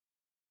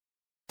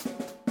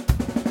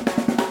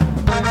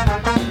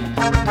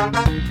Welcome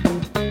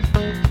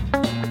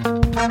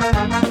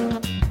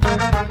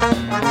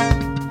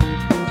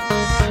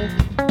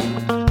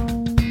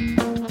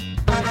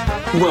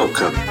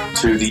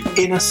to the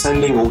In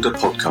Ascending Order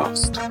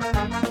podcast.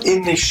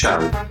 In this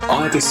show,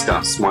 I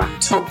discuss my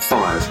top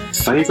 5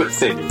 favourite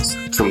things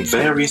from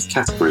various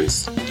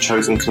categories,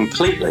 chosen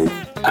completely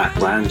at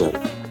random.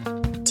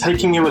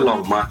 Taking you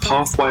along my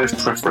pathway of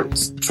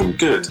preference from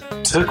good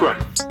to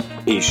great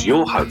is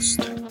your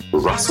host,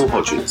 Russell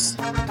Hodges.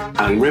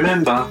 And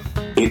remember,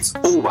 it's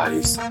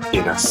always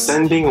in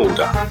ascending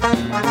order.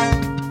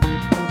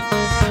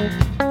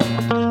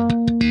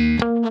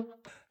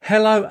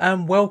 Hello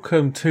and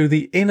welcome to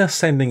the In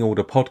Ascending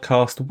Order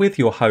podcast with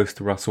your host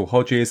Russell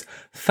Hodges.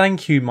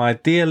 Thank you, my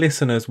dear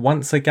listeners,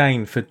 once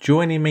again for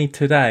joining me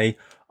today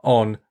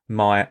on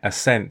my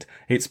ascent.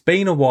 It's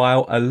been a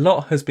while, a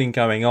lot has been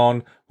going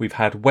on. We've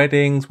had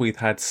weddings, we've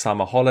had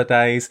summer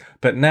holidays,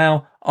 but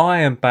now I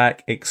am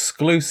back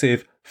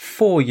exclusive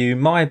for you,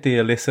 my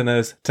dear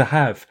listeners, to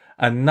have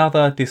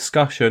another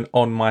discussion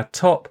on my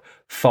top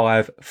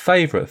 5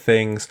 favourite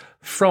things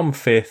from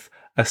 5th,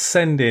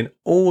 ascending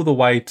all the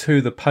way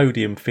to the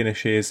podium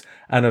finishes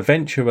and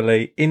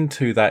eventually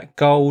into that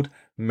gold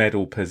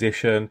medal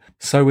position.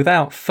 So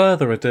without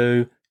further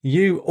ado,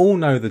 you all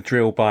know the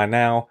drill by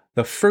now.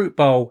 The fruit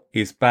bowl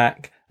is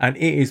back and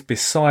it is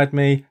beside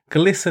me,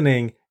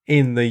 glistening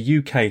in the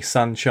UK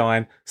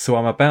sunshine. So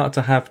I'm about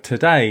to have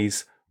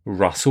today's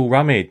Russell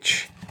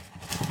Rummage.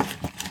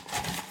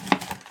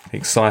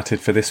 Excited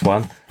for this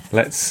one.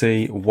 Let's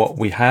see what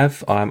we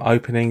have. I'm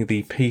opening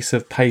the piece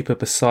of paper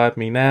beside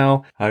me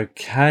now.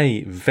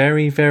 Okay,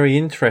 very, very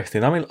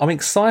interesting. I'm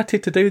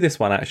excited to do this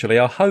one, actually.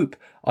 I hope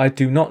I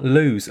do not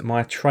lose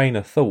my train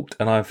of thought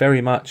and I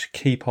very much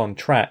keep on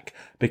track,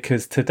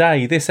 because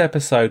today, this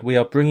episode, we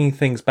are bringing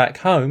things back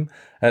home,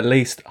 at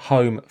least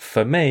home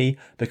for me,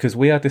 because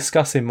we are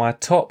discussing my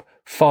top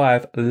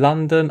 5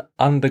 London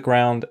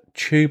Underground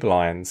tube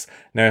lines.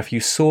 Now, if you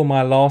saw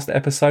my last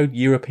episode,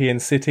 European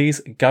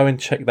Cities, go and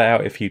check that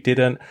out if you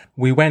didn't.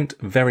 We went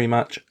very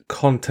much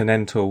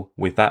continental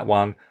with that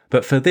one.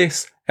 But for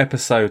this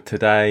episode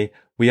today,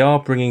 we are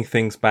bringing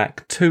things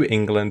back to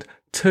England,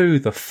 to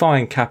the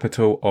fine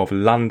capital of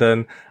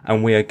London,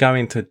 and we are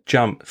going to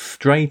jump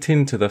straight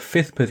into the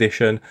 5th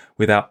position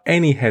without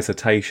any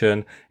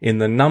hesitation. In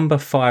the number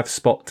 5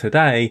 spot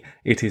today,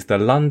 it is the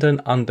London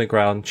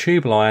Underground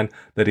tube line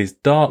that is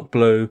dark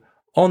blue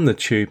on the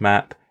tube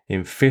map.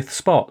 In 5th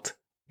spot,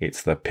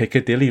 it's the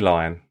Piccadilly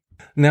line.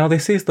 Now,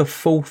 this is the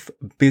 4th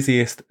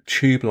busiest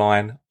tube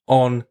line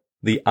on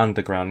the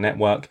Underground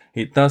network.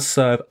 It does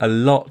serve a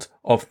lot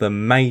of the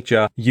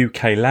major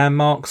UK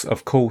landmarks.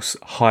 Of course,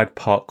 Hyde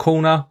Park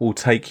Corner will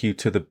take you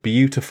to the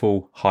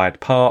beautiful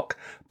Hyde Park.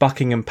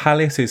 Buckingham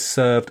Palace is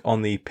served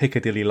on the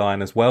Piccadilly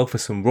line as well for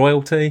some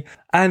royalty.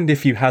 And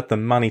if you had the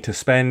money to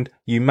spend,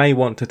 you may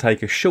want to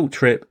take a short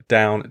trip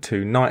down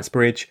to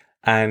Knightsbridge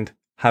and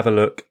have a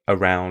look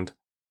around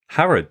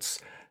Harrods.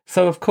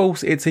 So, of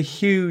course, it's a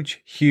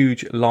huge,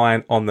 huge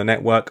line on the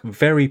network,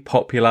 very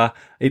popular.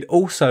 It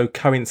also,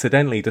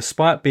 coincidentally,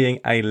 despite being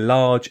a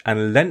large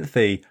and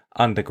lengthy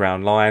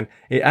underground line,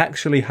 it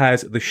actually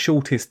has the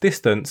shortest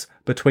distance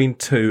between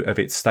 2 of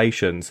its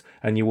stations,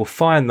 and you will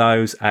find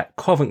those at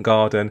Covent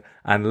Garden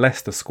and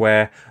Leicester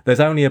Square. There's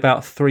only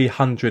about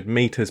 300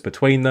 metres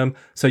between them,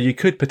 so you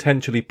could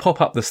potentially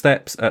pop up the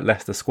steps at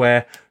Leicester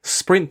Square,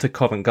 sprint to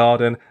Covent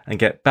Garden and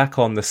get back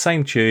on the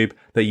same tube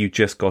that you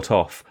just got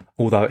off.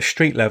 Although at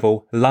street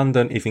level,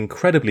 London is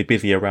incredibly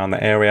busy around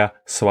the area,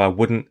 so I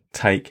wouldn't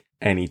take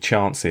any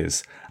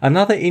chances.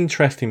 Another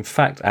interesting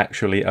fact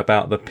actually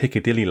about the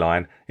Piccadilly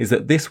line is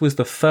that this was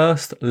the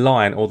first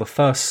line or the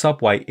first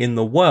subway in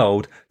the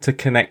world to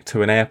connect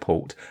to an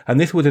airport, and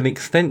this was an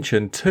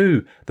extension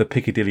to the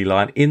Piccadilly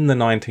line in the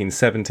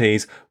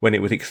 1970s when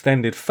it was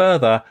extended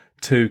further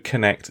to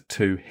connect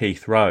to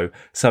Heathrow.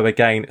 So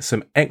again,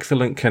 some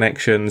excellent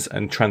connections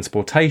and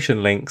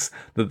transportation links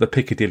that the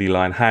Piccadilly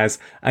line has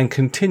and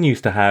continues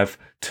to have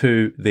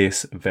to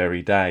this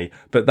very day.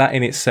 But that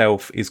in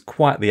itself is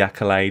quite the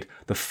accolade,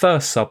 the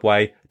first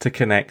subway to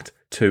connect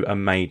to a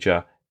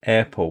major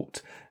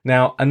airport.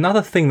 Now,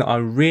 another thing that I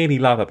really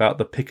love about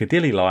the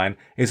Piccadilly line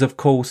is, of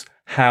course,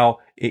 how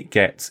it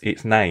gets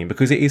its name,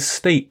 because it is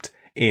steeped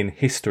in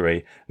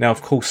history. Now,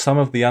 of course, some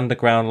of the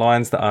underground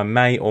lines that I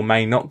may or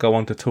may not go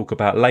on to talk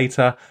about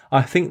later,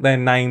 I think their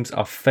names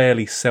are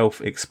fairly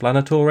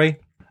self-explanatory.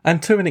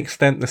 And to an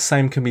extent, the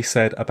same can be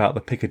said about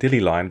the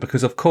Piccadilly line,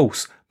 because of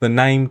course, the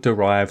name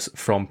derives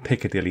from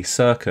Piccadilly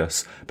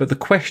Circus. But the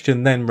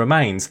question then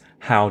remains,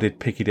 how did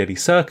Piccadilly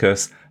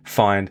Circus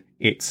find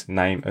its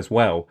name as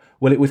well?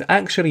 Well, it was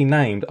actually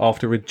named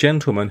after a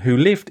gentleman who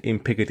lived in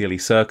Piccadilly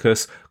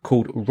Circus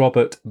called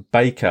Robert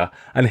Baker,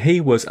 and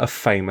he was a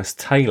famous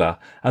tailor.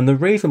 And the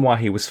reason why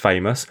he was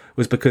famous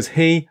was because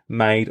he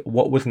made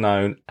what was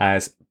known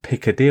as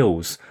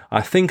Piccadilles.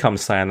 I think I'm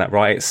saying that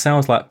right. It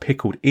sounds like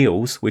pickled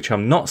eels, which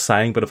I'm not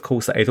saying, but of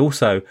course that is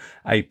also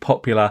a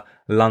popular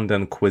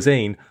London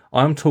cuisine.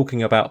 I'm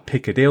talking about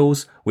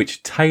Piccadilles,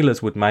 which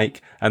tailors would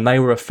make, and they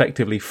were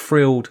effectively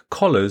frilled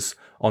collars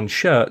on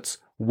shirts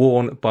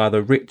worn by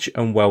the rich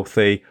and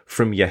wealthy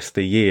from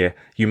yesteryear.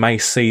 You may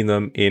see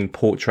them in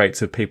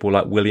portraits of people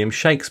like William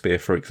Shakespeare,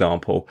 for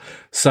example.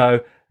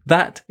 So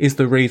that is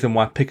the reason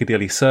why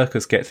Piccadilly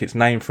Circus gets its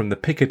name, from the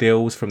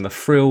Piccadilles, from the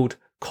frilled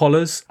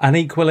collars, and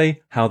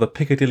equally how the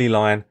Piccadilly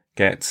line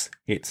gets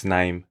its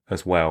name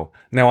as well.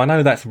 Now, I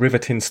know that's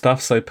riveting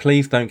stuff, so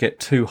please don't get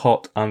too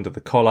hot under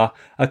the collar.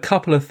 A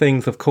couple of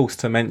things, of course,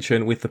 to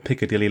mention with the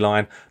Piccadilly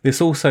line.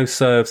 This also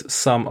serves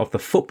some of the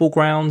football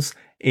grounds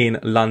in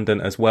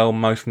London as well,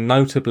 most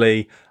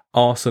notably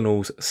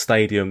Arsenal's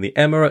stadium, the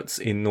Emirates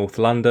in North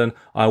London.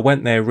 I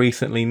went there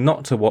recently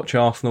not to watch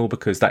Arsenal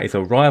because that is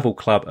a rival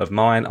club of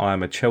mine. I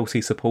am a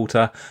Chelsea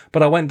supporter,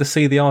 but I went to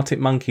see the Arctic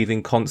Monkeys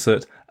in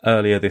concert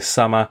earlier this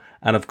summer,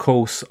 and of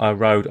course I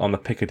rode on the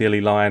Piccadilly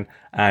line,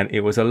 and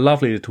it was a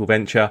lovely little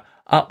venture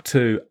up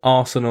to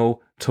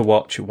Arsenal to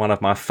watch one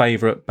of my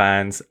favourite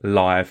bands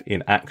live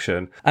in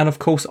action. And of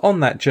course on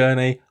that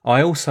journey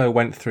I also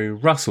went through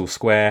Russell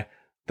Square,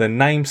 the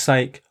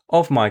namesake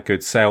of my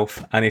good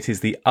self, and it is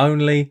the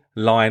only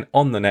line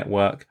on the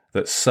network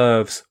that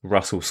serves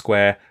Russell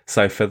Square.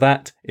 So for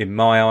that, in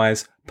my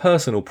eyes,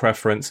 personal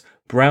preference,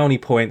 brownie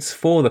points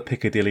for the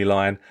Piccadilly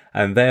line,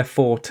 and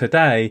therefore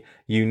today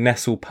you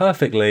nestle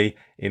perfectly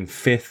in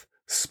 5th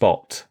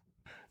spot.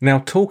 Now,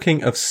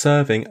 talking of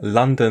serving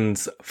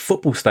London's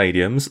football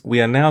stadiums, we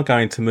are now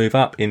going to move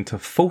up into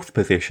 4th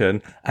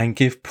position and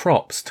give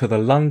props to the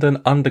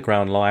London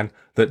Underground line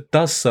that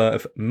does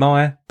serve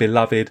my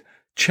beloved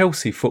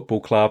Chelsea Football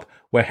Club.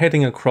 We're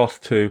heading across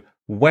to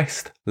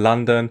West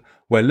London.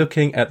 We're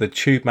looking at the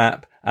tube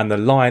map and the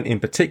line in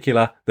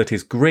particular that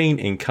is green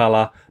in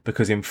colour,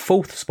 because in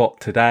 4th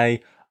spot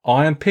today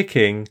I am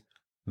picking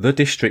the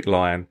District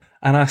line.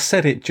 And I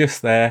said it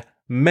just there,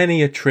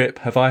 many a trip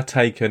have I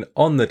taken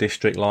on the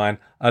District line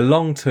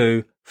along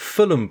to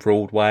Fulham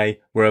Broadway,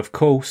 where of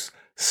course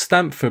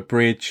Stamford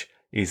Bridge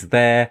is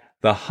there,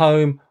 the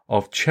home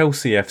of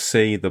Chelsea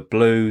FC, the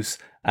Blues.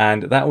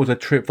 And that was a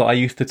trip that I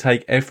used to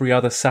take every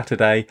other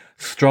Saturday,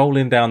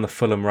 strolling down the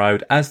Fulham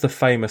Road, as the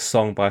famous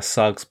song by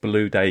Suggs,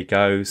 Blue Day,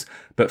 goes.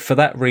 But for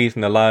that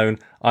reason alone,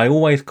 I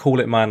always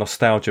call it my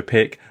nostalgia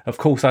pick. Of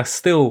course, I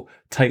still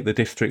take the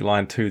District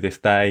line to this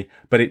day,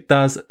 but it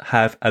does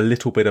have a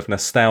little bit of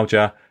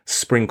nostalgia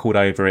sprinkled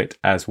over it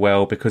as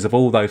well, because of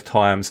all those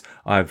times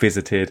I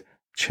visited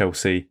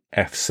Chelsea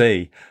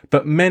FC.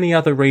 But many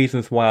other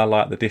reasons why I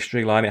like the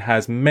District line. It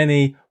has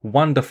many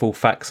wonderful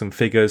facts and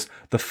figures.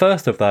 The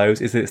first of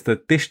those is that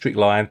the District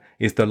line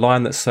is the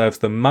line that serves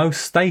the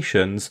most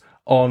stations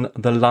on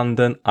the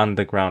London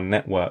Underground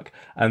network,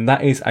 and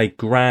that is a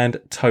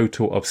grand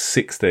total of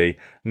 60.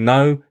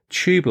 No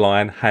tube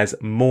line has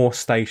more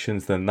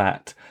stations than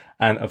that.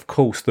 And of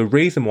course, the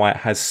reason why it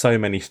has so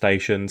many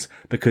stations,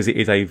 because it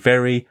is a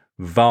very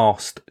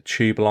vast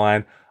tube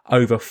line,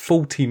 over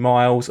 40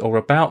 miles, or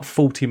about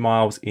 40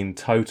 miles in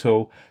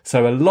total.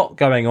 So a lot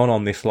going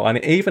on this line.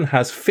 It even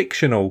has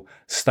fictional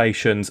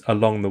stations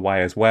along the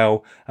way as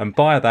well. And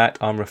by that,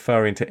 I'm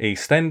referring to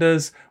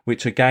EastEnders,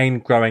 which again,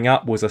 growing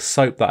up, was a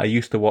soap that I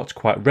used to watch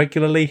quite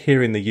regularly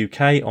here in the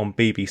UK on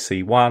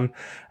BBC One.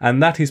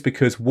 And that is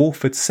because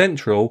Walford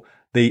Central,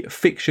 the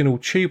fictional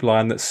tube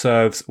line that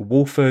serves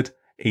Walford,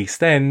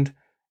 East End,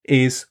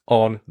 is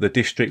on the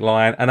District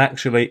line. And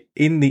actually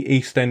in the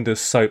EastEnders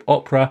soap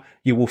opera,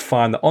 you will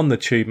find that on the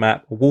tube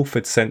map,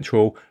 Walford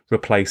Central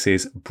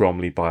replaces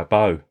Bromley by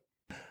Bow.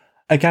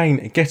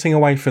 Again, getting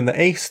away from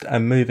the east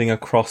and moving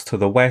across to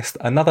the west,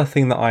 another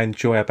thing that I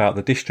enjoy about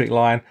the District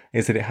line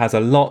is that it has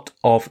a lot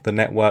of the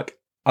network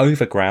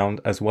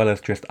overground as well as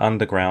just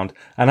underground.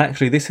 And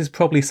actually this is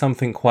probably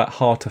something quite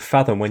hard to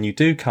fathom when you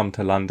do come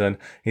to London,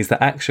 is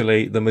that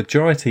actually the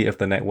majority of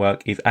the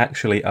network is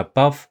actually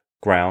above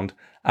ground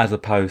as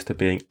opposed to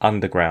being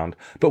underground.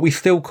 But we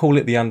still call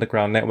it the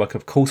Underground network.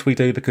 Of course we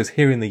do, because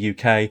here in the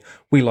UK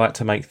we like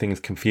to make things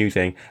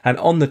confusing. And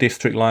on the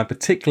District line,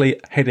 particularly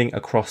heading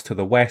across to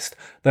the west,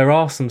 there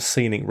are some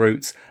scenic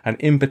routes, and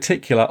in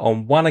particular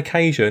on one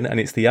occasion, and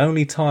it's the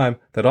only time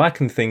that I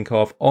can think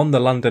of on the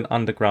London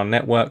Underground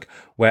network,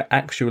 where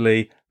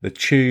actually the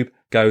tube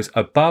goes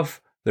above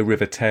the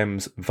River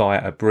Thames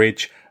via a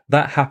bridge.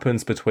 That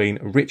happens between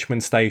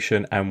Richmond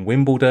Station and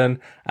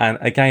Wimbledon. And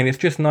again, it's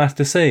just nice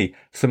to see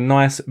some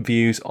nice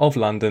views of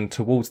London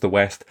towards the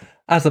west,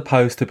 as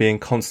opposed to being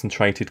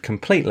concentrated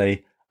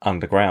completely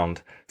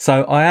underground.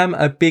 So I am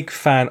a big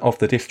fan of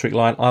the District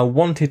line. I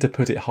wanted to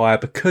put it higher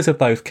because of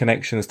those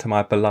connections to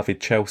my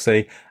beloved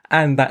Chelsea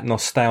and that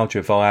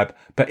nostalgia vibe.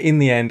 But in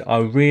the end, I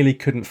really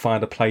couldn't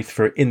find a place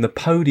for it in the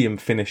podium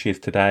finishes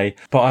today.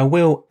 But I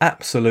will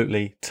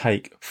absolutely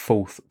take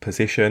 4th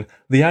position.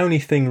 The only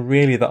thing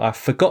really that I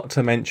forgot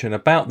to mention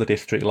about the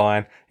District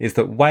line is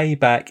that way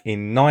back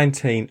in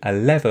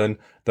 1911,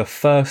 the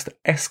first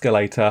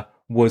escalator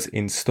was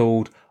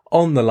installed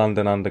on the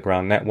London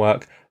Underground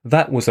network.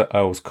 that was at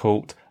Earl's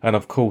Court, and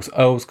of course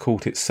Earl's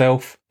Court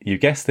itself, you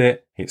guessed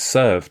it, it's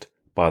served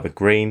by the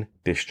Green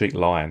District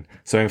Line.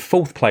 So in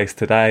fourth place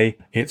today,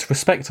 it's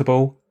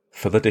respectable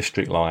for the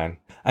District Line.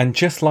 And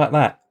just like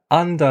that,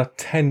 under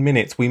 10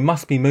 minutes, we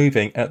must be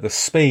moving at the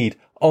speed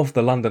of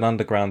the London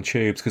Underground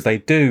tubes because they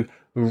do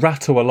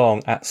rattle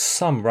along at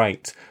some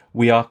rate.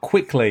 We are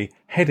quickly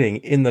heading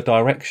in the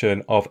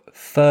direction of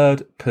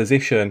third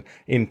position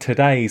in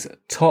today's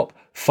top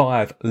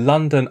 5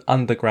 London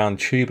Underground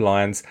tube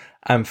lines.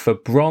 And for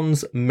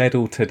bronze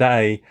medal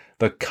today,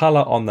 the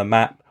colour on the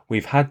map,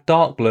 we've had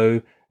dark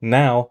blue.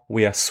 Now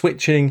we are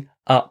switching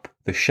up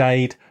the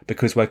shade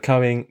because we're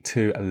going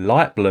to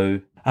light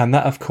blue. And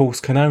that, of course,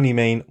 can only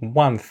mean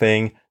one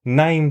thing,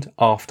 named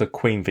after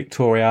Queen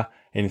Victoria.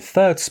 In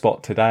third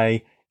spot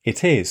today,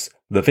 it is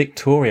the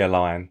Victoria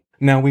Line.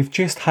 Now, we've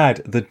just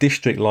had the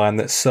District Line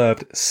that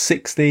served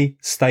 60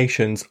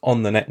 stations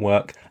on the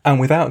network. And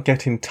without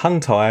getting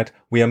tongue-tied,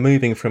 we are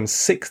moving from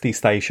 60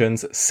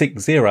 stations,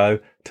 60,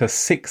 to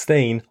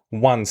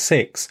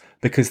 1616,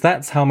 because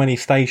that's how many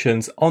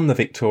stations on the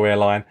Victoria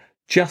Line.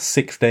 Just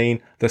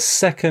 16, the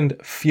second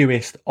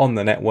fewest on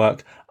the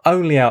network,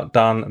 only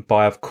outdone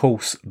by, of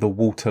course, the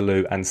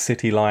Waterloo and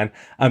City Line.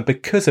 And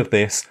because of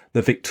this,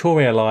 the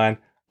Victoria Line,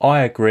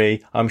 I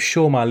agree, I'm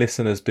sure my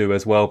listeners do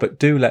as well, but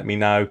do let me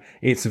know.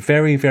 It's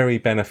very, very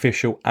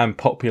beneficial and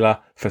popular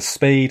for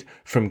speed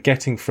from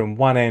getting from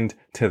one end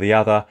to the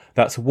other.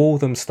 That's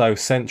Walthamstow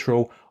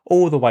Central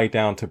all the way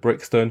down to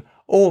Brixton,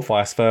 or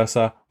vice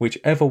versa,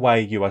 whichever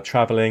way you are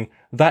travelling.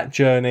 That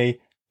journey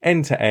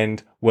end to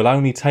end will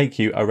only take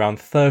you around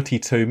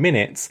 32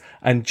 minutes,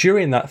 and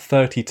during that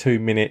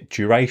 32-minute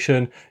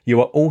duration you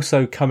are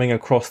also coming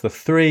across the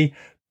 3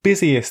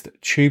 busiest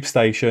tube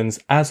stations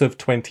as of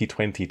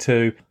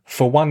 2022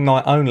 for one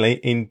night only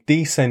in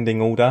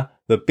descending order.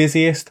 The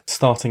busiest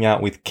starting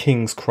out with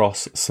King's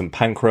Cross St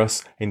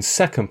Pancras, in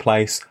second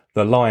place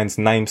the line's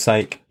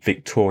namesake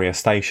Victoria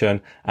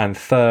Station, and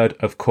third,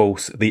 of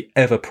course, the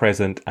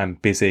ever-present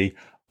and busy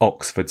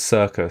Oxford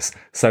Circus.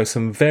 So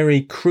some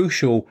very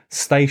crucial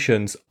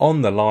stations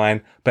on the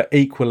line, but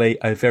equally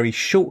a very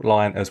short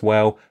line as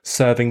well,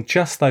 serving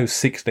just those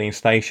 16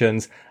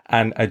 stations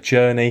and a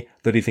journey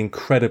that is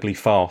incredibly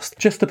fast.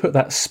 Just to put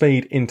that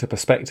speed into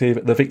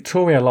perspective, the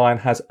Victoria Line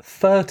has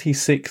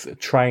 36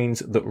 trains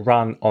that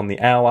run on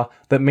the hour.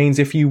 That means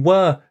if you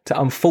were to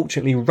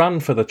unfortunately run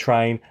for the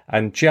train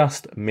and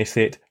just miss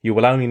it, you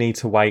will only need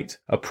to wait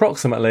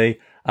approximately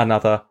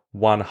another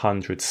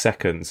 100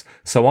 seconds.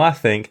 So I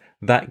think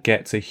that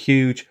gets a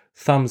huge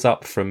thumbs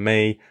up from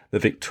me. The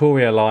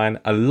Victoria Line,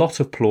 a lot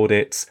of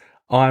plaudits.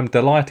 I'm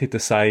delighted to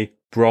say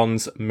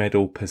bronze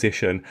medal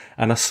position.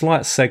 And a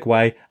slight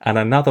segue and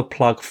another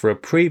plug for a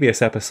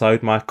previous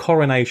episode, my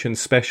coronation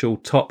special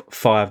top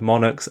 5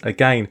 monarchs.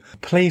 Again,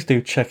 please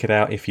do check it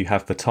out if you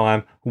have the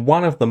time.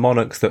 One of the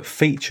monarchs that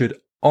featured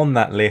on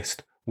that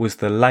list was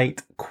the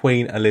late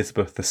Queen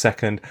Elizabeth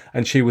II,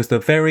 and she was the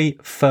very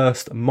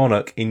first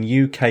monarch in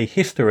UK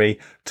history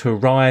to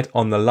ride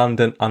on the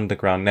London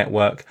Underground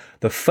network.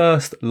 The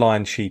first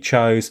line she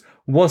chose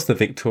was the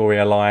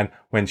Victoria Line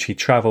when she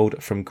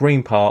travelled from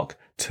Green Park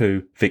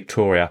to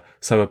Victoria.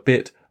 So a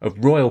bit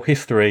of royal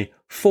history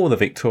for the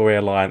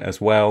Victoria Line as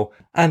well.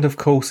 And of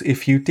course,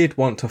 if you did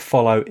want to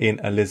follow in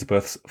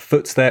Elizabeth's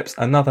footsteps,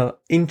 another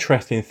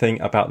interesting thing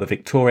about the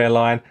Victoria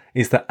Line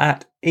is that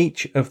at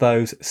each of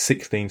those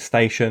 16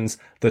 stations,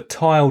 the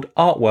tiled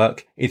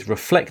artwork is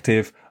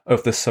reflective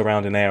of the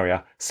surrounding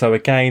area. So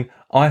again,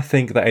 I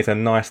think that is a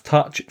nice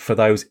touch for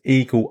those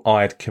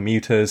eagle-eyed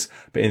commuters.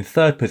 But in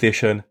third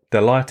position,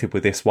 delighted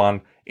with this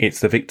one,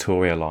 it's the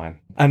Victoria Line.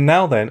 And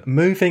now then,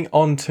 moving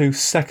on to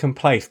second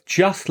place,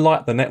 just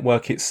like the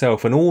network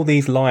itself and all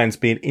these lines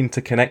being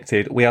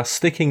interconnected, we are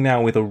sticking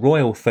now with a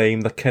royal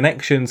theme. The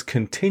connections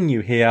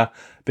continue here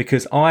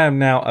because I am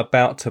now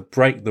about to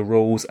break the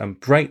rules and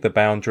break the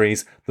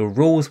boundaries. The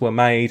rules were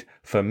made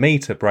for me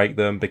to break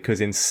them because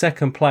in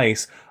second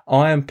place,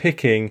 I am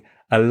picking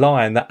a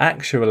line that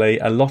actually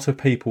a lot of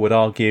people would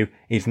argue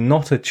is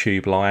not a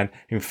tube line.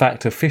 In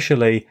fact,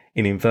 officially,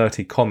 in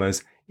inverted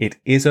commas, it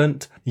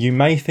isn't. You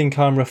may think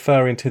I'm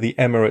referring to the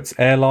Emirates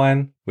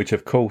airline, which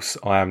of course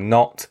I am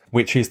not,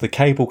 which is the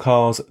cable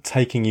cars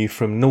taking you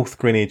from North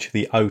Greenwich,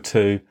 the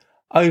O2,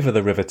 over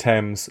the River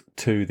Thames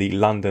to the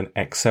London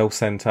Excel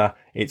Centre.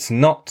 It's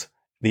not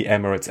the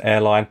Emirates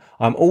airline.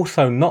 I'm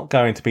also not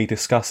going to be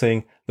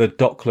discussing the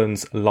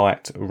Docklands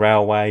Light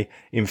Railway.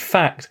 In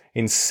fact,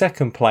 in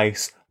second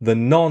place, the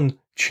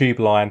non-tube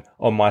line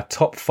on my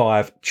top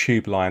 5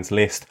 tube lines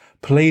list.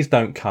 Please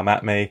don't come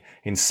at me.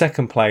 In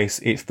second place,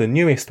 it's the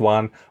newest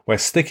one. We're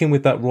sticking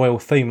with that royal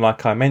theme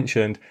like I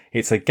mentioned.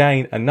 It's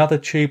again another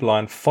tube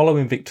line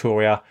following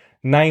Victoria,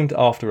 named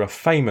after a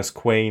famous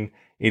queen.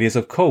 It is,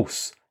 of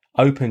course,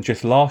 opened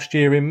just last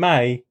year in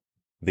May,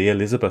 the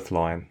Elizabeth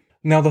Line.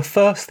 Now, the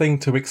first thing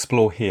to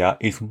explore here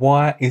is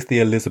why is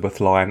the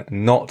Elizabeth Line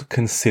not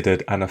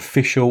considered an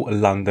official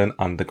London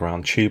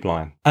Underground tube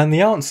line? And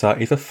the answer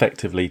is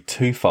effectively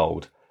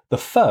twofold. The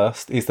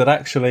first is that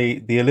actually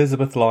the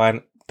Elizabeth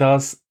Line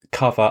does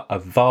cover a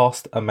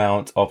vast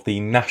amount of the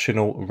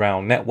National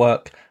Rail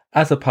network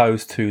as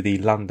opposed to the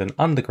London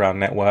Underground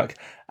network,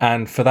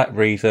 and for that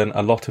reason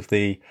a lot of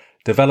the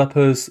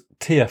developers,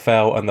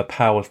 TfL and the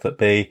powers that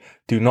be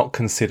do not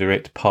consider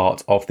it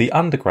part of the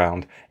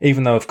Underground,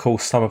 even though of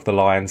course some of the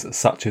lines,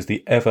 such as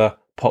the ever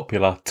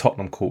popular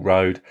Tottenham Court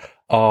Road,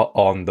 are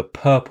on the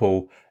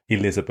purple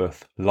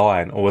Elizabeth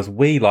line, or as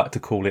we like to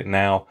call it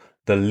now,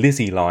 the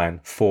Lizzie line,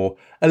 for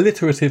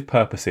alliterative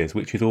purposes,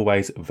 which is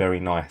always very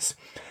nice.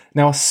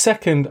 Now, a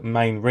second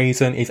main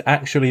reason is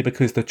actually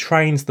because the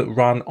trains that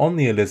run on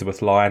the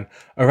Elizabeth line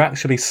are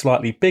actually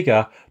slightly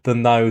bigger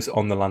than those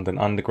on the London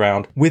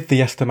Underground, with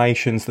the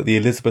estimations that the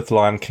Elizabeth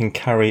line can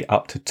carry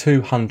up to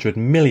 200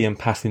 million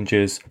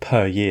passengers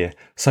per year.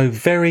 So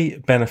very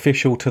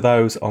beneficial to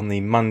those on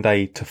the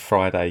Monday to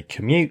Friday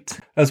commute,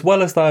 as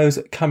well as those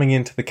coming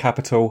into the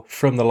capital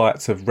from the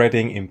likes of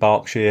Reading in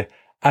Berkshire,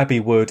 Abbey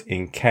Wood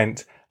in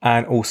Kent,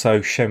 and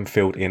also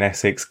Shenfield in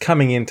Essex,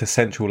 coming into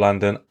central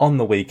London on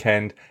the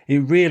weekend. It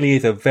really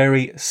is a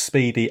very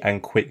speedy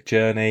and quick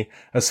journey.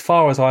 As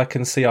far as I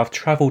can see, I've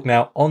travelled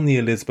now on the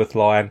Elizabeth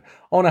line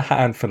on a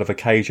handful of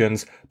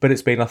occasions, but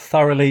it's been a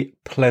thoroughly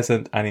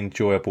pleasant and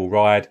enjoyable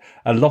ride.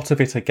 A lot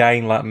of it,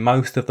 again, like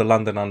most of the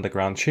London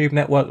Underground tube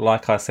network,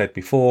 like I said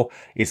before,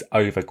 is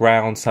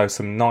overground, so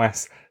some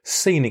nice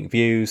scenic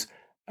views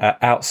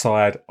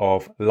outside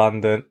of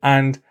London,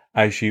 and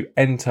as you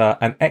enter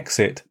and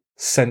exit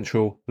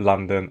central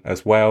London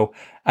as well.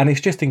 And it's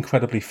just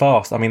incredibly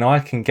fast. I mean, I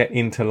can get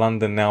into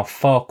London now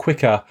far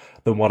quicker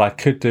than what I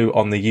could do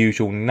on the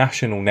usual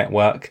national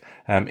network,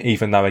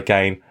 even though,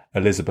 again,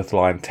 Elizabeth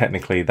line,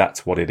 technically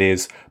that's what it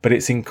is. But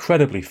it's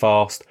incredibly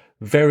fast,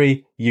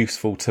 very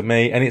useful to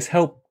me, and it's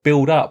helped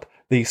build up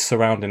these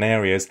surrounding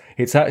areas.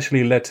 It's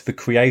actually led to the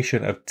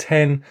creation of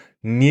 10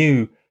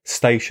 new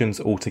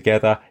stations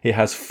altogether. It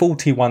has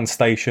 41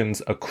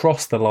 stations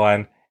across the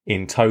line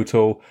in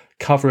total,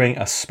 covering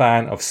a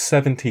span of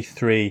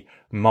 73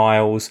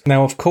 miles.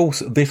 Now, of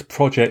course, this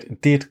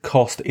project did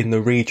cost in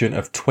the region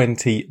of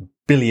 £20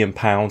 billion,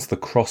 the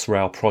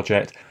Crossrail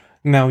project.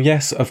 Now,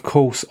 yes, of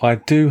course, I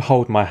do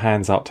hold my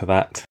hands up to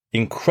that.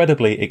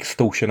 Incredibly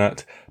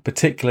extortionate,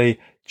 particularly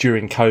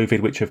during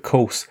COVID, which of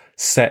course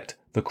set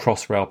the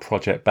Crossrail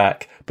project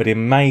back. But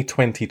in May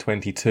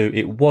 2022,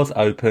 it was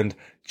opened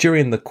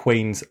during the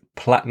Queen's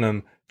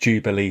Platinum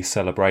Jubilee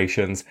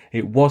celebrations.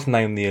 It was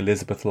named the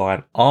Elizabeth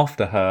line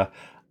after her.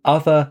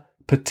 Other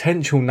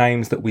potential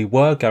names that we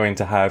were going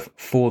to have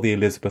for the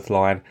Elizabeth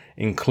line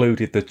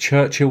included the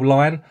Churchill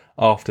line,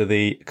 after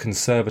the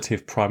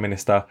Conservative Prime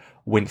Minister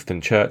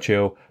Winston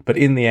Churchill, but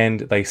in the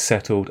end they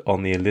settled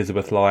on the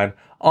Elizabeth line.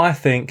 I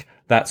think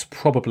that's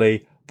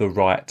probably the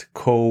right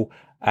call,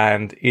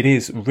 and it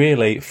is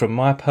really, from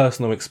my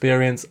personal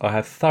experience, I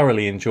have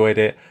thoroughly enjoyed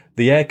it.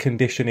 The air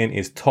conditioning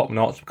is top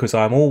notch because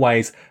I'm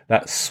always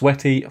that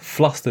sweaty,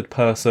 flustered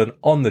person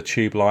on the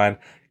tube line,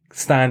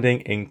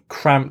 standing in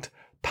cramped,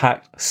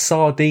 packed,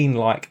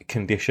 sardine-like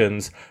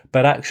conditions.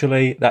 But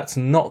actually, that's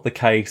not the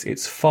case.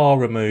 It's far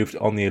removed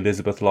on the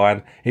Elizabeth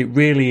line. It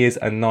really is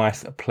a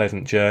nice,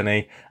 pleasant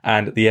journey,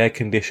 and the air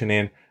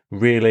conditioning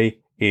really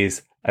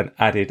is an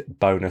added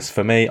bonus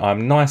for me.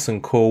 I'm nice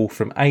and cool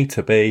from A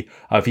to B.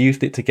 I've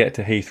used it to get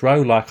to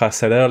Heathrow, like I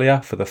said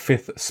earlier, for the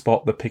 5th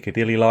spot, the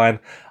Piccadilly line.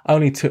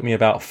 Only took me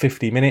about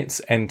 50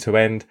 minutes end to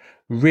end.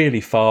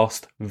 Really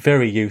fast,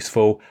 very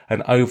useful,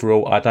 and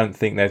overall I don't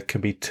think there can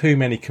be too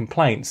many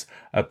complaints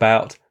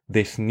about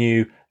this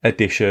new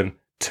addition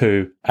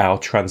to our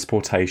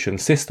transportation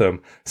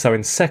system. So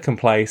in second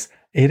place,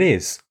 it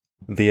is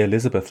the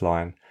Elizabeth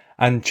line.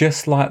 And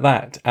just like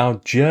that, our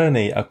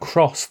journey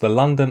across the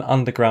London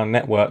Underground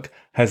network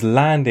has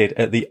landed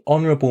at the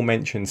honourable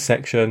mention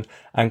section.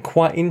 And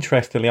quite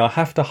interestingly, I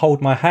have to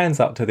hold my hands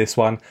up to this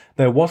one.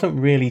 There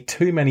wasn't really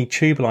too many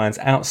tube lines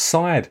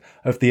outside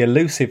of the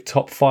elusive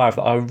top 5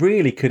 that I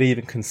really could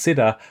even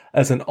consider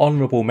as an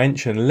honourable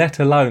mention, let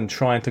alone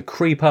trying to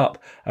creep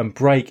up and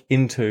break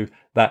into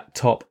that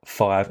top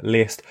 5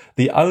 list.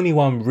 The only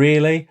one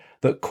really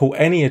that caught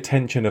any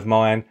attention of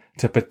mine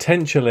to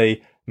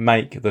potentially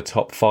make the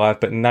top 5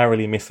 but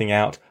narrowly missing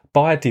out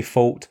by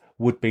default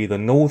would be the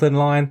Northern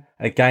line,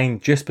 again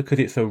just because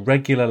it's a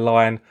regular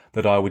line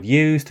that I would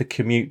use to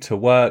commute to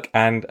work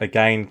and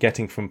again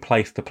getting from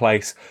place to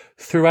place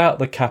throughout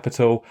the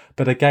capital.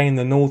 But again,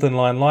 the Northern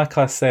line, like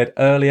I said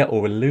earlier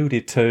or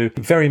alluded to,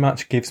 very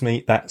much gives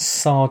me that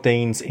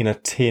sardines in a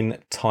tin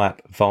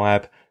type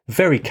vibe.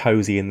 Very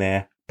cosy in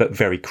there, but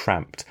very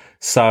cramped.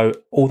 So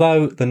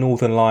although the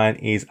Northern line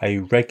is a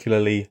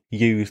regularly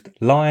used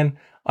line,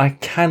 I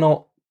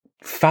cannot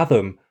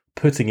fathom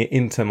putting it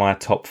into my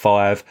top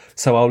 5,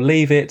 so I'll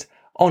leave it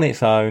on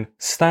its own,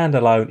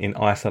 standalone in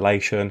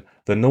isolation.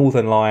 The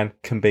Northern line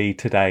can be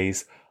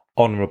today's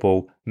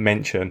honourable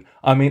mention.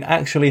 I mean,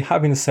 actually,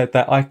 having said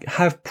that, I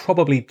have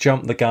probably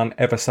jumped the gun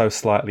ever so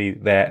slightly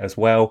there as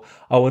well.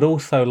 I would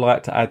also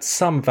like to add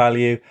some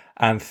value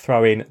and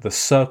throw in the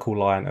Circle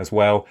line as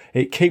well.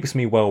 It keeps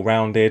me well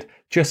rounded,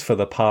 just for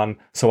the pun,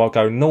 so I'll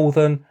go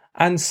Northern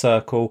and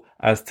Circle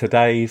as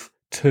today's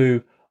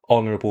 2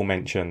 honourable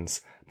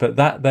mentions. but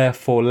that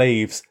therefore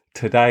leaves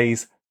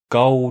today's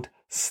gold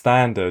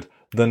standard,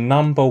 the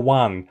number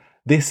one.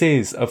 This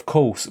is, of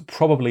course,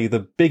 probably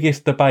the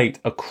biggest debate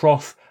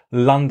across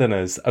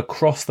Londoners,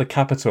 across the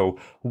capital.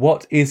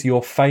 What is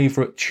your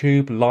favourite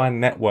tube line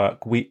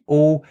network? We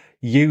all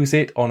use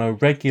it on a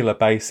regular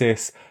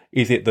basis.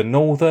 Is it the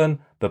Northern,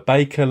 the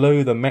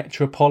Bakerloo, the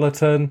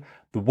Metropolitan,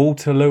 the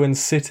Waterloo and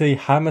City,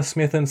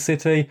 Hammersmith and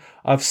City?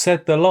 I've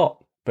said the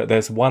lot, but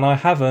there's one I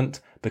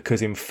haven't,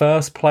 because in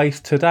first place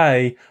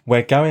today,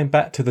 we're going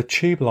back to the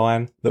tube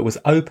line that was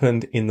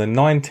opened in the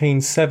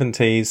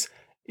 1970s.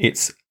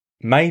 It's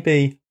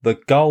maybe the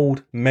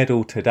gold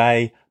medal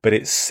today, but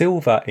it's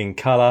silver in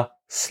colour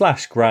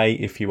 / grey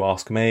if you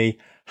ask me.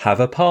 Have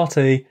a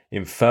party.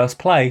 In first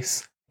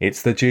place,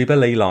 it's the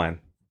Jubilee line.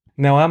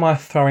 Now, am I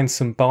throwing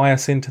some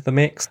bias into the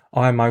mix?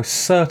 I most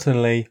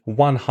certainly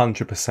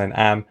 100%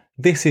 am.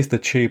 This is the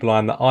tube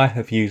line that I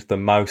have used the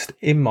most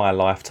in my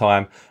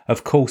lifetime.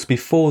 Of course,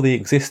 before the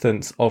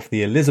existence of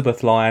the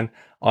Elizabeth line,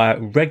 I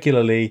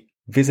regularly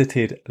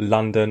visited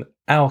London,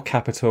 our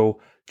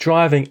capital,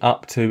 driving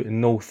up to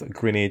North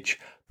Greenwich,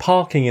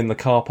 parking in the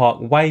car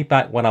park. Way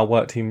back when I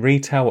worked in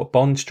retail at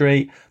Bond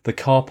Street, the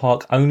car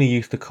park only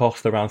used to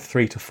cost around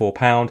 £3 to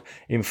 £4.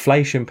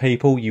 Inflation,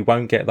 people, you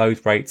won't get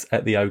those rates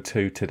at the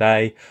O2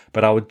 today.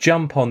 But I would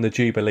jump on the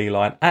Jubilee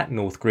line at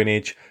North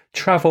Greenwich,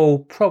 travel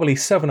probably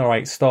 7 or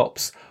 8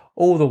 stops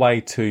all the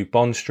way to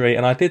Bond Street.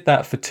 And I did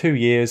that for 2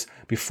 years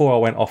before I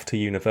went off to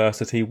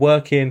university,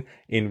 working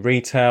in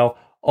retail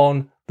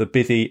on the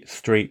busy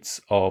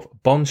streets of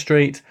Bond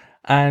Street.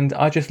 And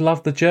I just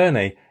loved the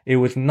journey. It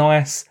was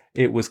nice.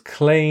 It was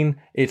clean.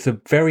 It's a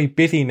very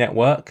busy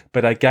network,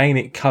 but again,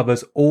 it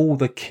covers all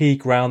the key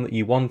ground that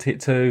you want it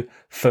to.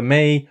 For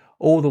me,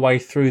 all the way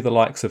through the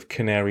likes of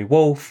Canary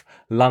Wharf,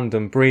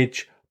 London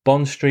Bridge,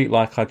 Bond Street,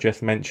 like I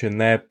just mentioned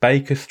there,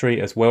 Baker Street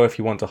as well if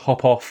you want to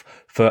hop off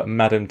for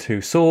Madame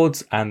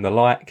Tussauds and the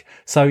like.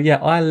 So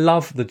yeah, I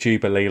love the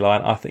Jubilee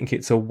line. I think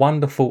it's a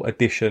wonderful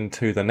addition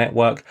to the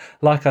network.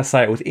 Like I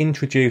say, it was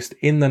introduced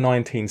in the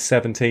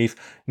 1970s,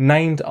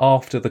 named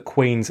after the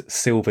Queen's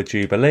Silver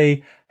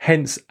Jubilee,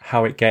 hence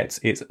how it gets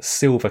its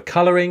silver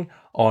colouring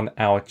on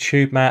our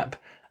tube map.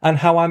 And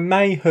how I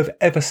may have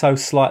ever so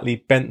slightly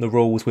bent the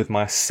rules with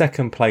my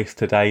second place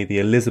today, the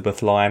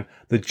Elizabeth line.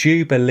 The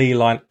Jubilee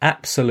line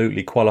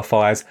absolutely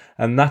qualifies,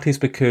 and that is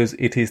because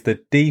it is the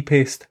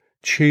deepest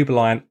tube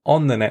line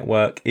on the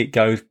network. It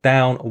goes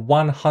down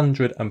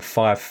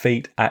 105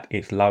 feet at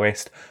its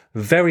lowest,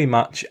 very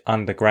much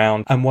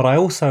underground. And what I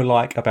also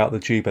like about the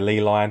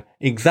Jubilee line,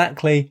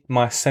 exactly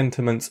my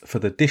sentiments for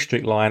the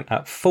District line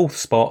at fourth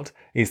spot,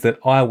 is that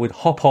I would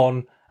hop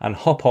on and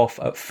hop off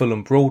at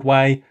Fulham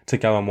Broadway to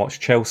go and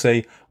watch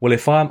Chelsea. Well,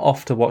 if I'm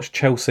off to watch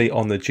Chelsea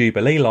on the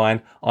Jubilee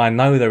line, I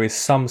know there is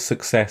some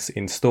success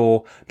in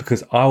store,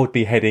 because I would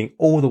be heading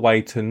all the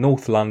way to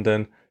North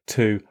London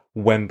to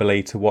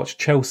Wembley to watch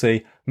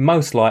Chelsea,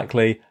 most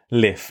likely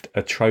lift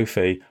a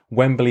trophy.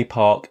 Wembley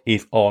Park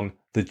is on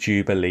the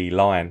Jubilee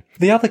line.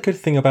 The other good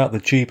thing about the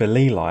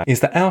Jubilee line is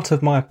that out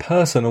of my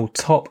personal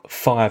top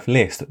 5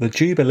 list, the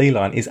Jubilee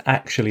line is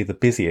actually the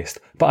busiest,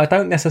 but I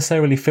don't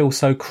necessarily feel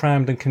so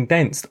crammed and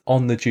condensed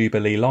on the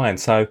Jubilee line.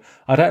 So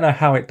I don't know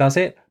how it does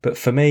it, but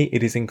for me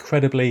it is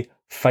incredibly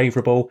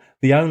favourable.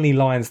 The only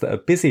lines that are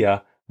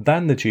busier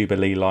than the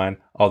Jubilee line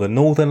are the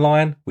Northern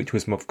line, which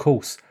was of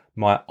course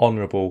my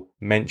honourable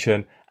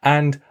mention,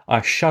 and I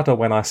shudder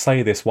when I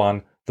say this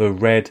one, the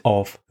red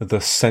of the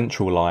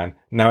Central line.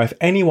 Now, if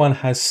anyone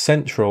has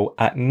Central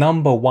at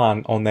number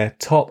 1 on their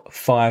top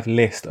 5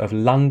 list of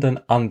London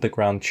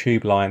Underground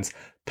tube lines,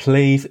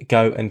 please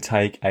go and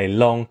take a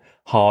long,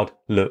 hard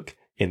look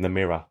in the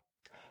mirror.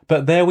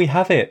 But there we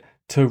have it.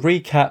 To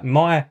recap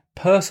my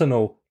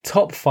personal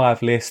top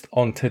 5 list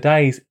on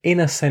today's In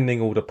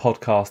Ascending Order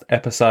podcast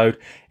episode,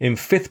 in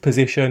 5th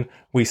position,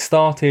 we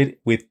started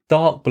with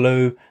Dark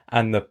Blue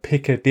and the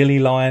Piccadilly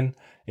line.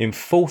 In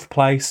 4th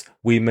place,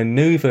 we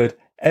manoeuvred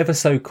ever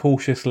so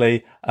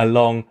cautiously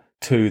along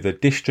to the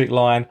District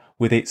line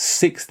with its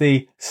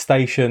 60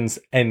 stations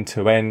end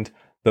to end,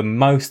 the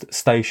most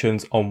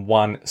stations on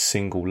one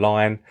single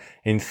line.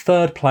 In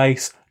 3rd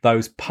place,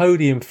 those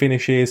podium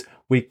finishes,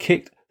 we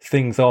kicked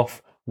things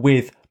off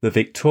with the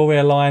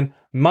Victoria line,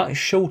 much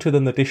shorter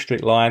than the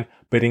District line,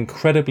 but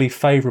incredibly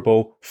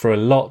favourable for a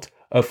lot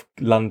of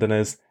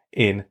Londoners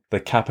in the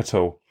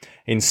capital.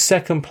 In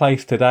 2nd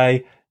place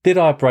today, did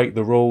I break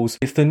the rules?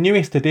 It's the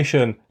newest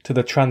addition to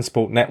the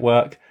transport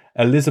network.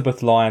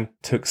 Elizabeth line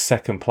took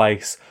 2nd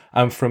place.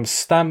 And from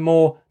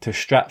Stanmore to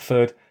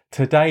Stratford,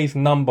 today's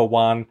number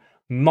 1,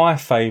 my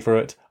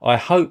favourite. I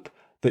hope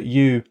that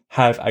you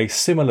have a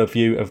similar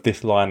view of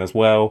this line as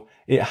well.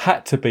 It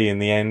had to be in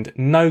the end,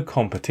 no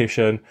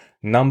competition.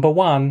 Number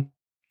 1,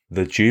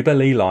 the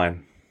Jubilee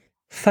line.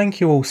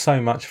 Thank you all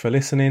so much for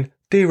listening.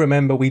 Do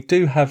remember we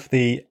do have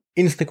the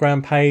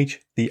Instagram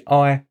page, the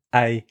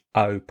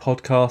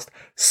podcast.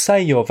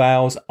 Say your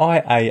vows,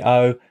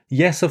 IAO.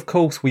 Yes, of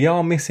course, we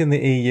are missing the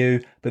EU,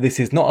 but this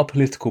is not a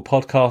political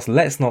podcast.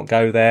 Let's not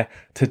go there.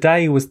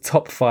 Today was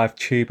top 5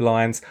 tube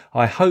lines.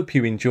 I hope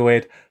you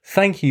enjoyed.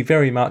 Thank you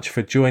very much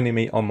for joining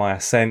me on my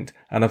ascent.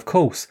 And of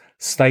course,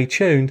 stay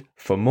tuned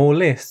for more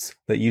lists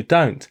that you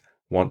don't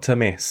want to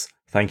miss.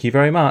 Thank you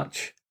very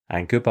much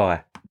and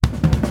goodbye.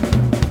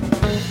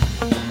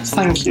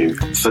 Thank you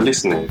for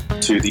listening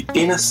to the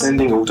In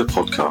Ascending Order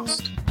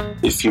podcast.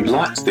 If you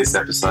liked this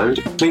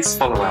episode, please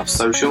follow our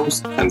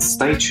socials and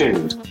stay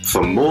tuned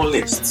for more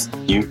lists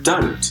you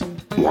don't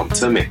want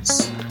to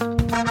miss.